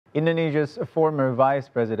Indonesia's former Vice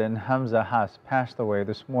President Hamzah Haz passed away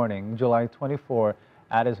this morning, July 24,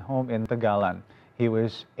 at his home in Tagalan. He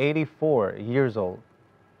was 84 years old.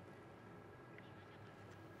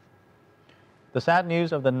 The sad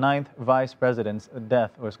news of the 9th Vice President's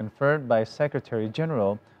death was confirmed by Secretary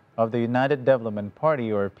General of the United Development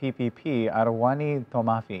Party, or PPP, Arwani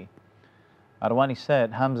Tomafi. Arwani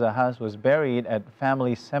said Hamzah Haz was buried at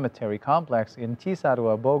Family Cemetery Complex in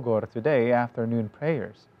Cisarua, Bogor today after noon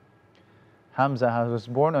prayers. Hamzah Haz was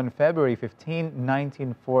born on February 15,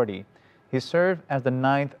 1940. He served as the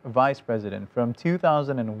 9th Vice President from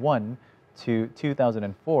 2001 to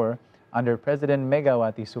 2004 under President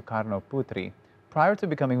Megawati Sukarno Putri. Prior to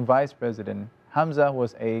becoming Vice President, Hamzah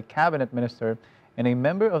was a cabinet minister and a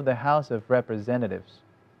member of the House of Representatives.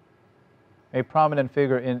 A prominent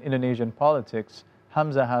figure in Indonesian politics,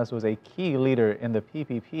 Hamzah Haz was a key leader in the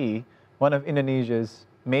PPP, one of Indonesia's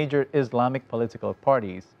major Islamic political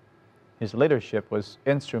parties. His leadership was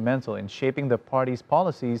instrumental in shaping the party's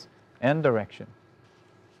policies and direction.